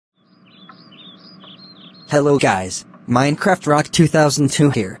Hello guys, Minecraft Rock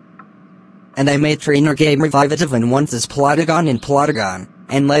 2002 here. And I made TrainerGamer Vividevanwon as Plotagon in Plotagon,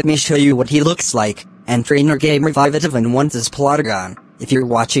 and let me show you what he looks like, and TrainerGamer Vividevanwon as Plotagon. If you're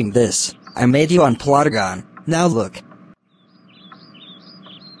watching this, I made you on Plotagon. Now look.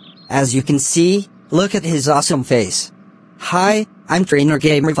 As you can see, look at his awesome face. Hi, I'm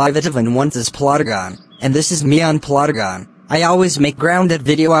TrainerGamer Vividevanwon as Plotagon, and this is me on Plotagon. I always make grounded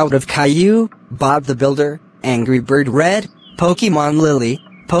video out of Caillou, Bob the Builder, Angry Bird Red, Pokemon Lily,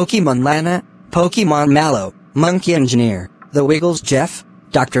 Pokemon Lana, Pokemon Mallow, Monkey Engineer, The Wiggles Jeff,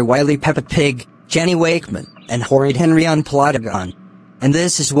 Dr. Wily Peppa Pig, Jenny Wakeman, and Horrid Henry on Plotagon. And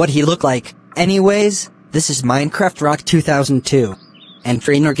this is what he looked like. Anyways, this is Minecraft Rock 2002. And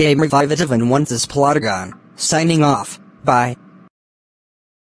TrainerGamer Vividevanwon as Plotagon. Signing off. Bye.